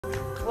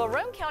Well,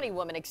 Roane County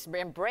woman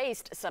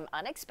embraced some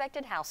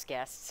unexpected house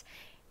guests,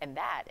 and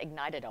that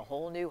ignited a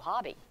whole new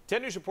hobby.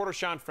 10 News reporter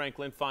Sean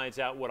Franklin finds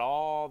out what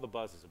all the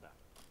buzz is about.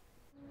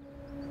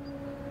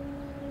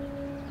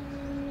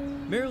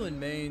 Marilyn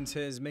Maines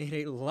has made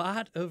a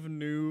lot of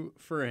new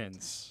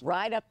friends.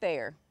 Right up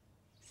there.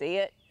 See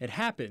it? It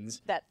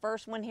happens That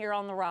first one here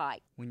on the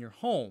right. when your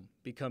home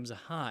becomes a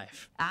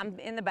hive. I'm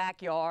in the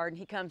backyard, and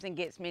he comes and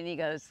gets me, and he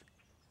goes,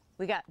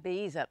 "We got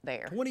bees up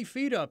there." 20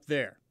 feet up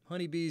there,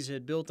 honeybees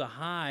had built a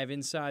hive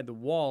inside the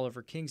wall of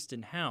her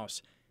Kingston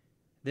house.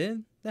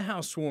 Then the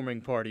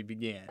housewarming party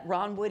began.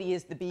 Ron Woody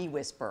is the bee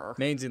whisperer.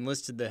 Maines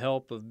enlisted the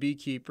help of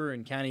beekeeper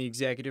and county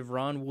executive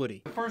Ron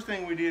Woody. The first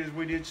thing we did is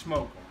we did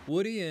smoke them.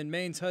 Woody and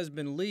Maine's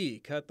husband Lee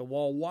cut the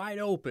wall wide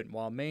open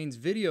while Maines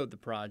videoed the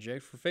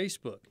project for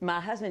Facebook.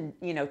 My husband,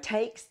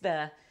 takes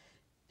the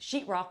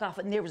sheetrock off,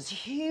 and there was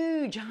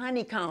huge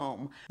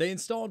honeycomb. They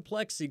installed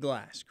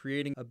plexiglass,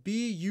 creating a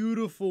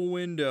beautiful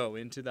window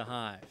into the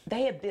hive.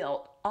 They have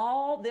built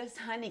all this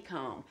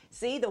honeycomb.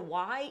 See the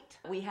white?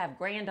 We have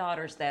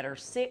granddaughters that are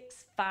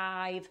 6,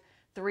 5,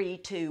 3,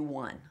 2,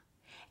 1.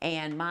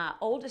 And my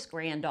oldest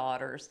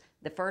granddaughters,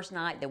 the first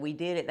night that we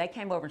did it, they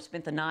came over and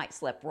spent the night,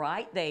 slept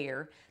right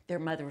there. Their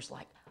mother was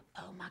like,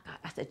 "Oh my God."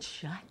 I said,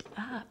 "Shut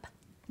up."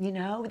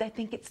 They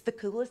think it's the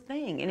coolest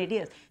thing, and it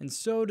is. And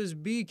so does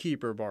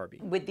beekeeper Barbie.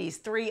 With these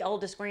 3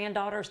 oldest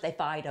granddaughters, they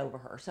fight over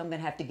her, so I'm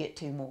gonna have to get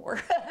 2 more.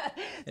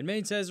 And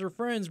Maine says her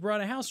friends brought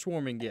a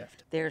housewarming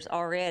gift. There's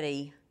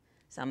already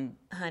some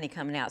honey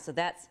coming out, so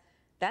that's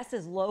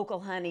as local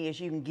honey as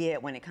you can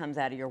get when it comes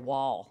out of your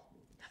wall.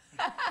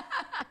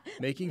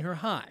 Making her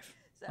hive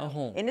a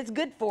home. And it's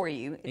good for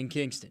you. In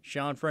Kingston,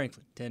 Sean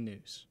Franklin, 10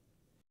 News.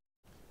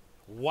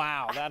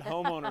 Wow, that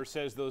homeowner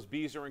says those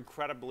bees are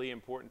incredibly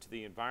important to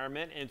the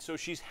environment, and so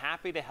she's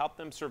happy to help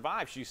them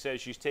survive. She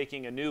says she's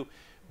taking a new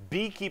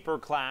beekeeper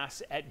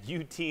class at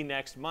UT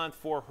next month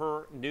for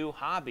her new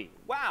hobby.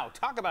 Wow,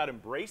 talk about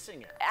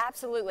embracing it.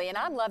 Absolutely, and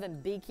I'm loving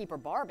Beekeeper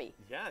Barbie.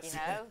 Yes.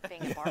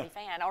 Being a Barbie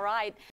fan. All right.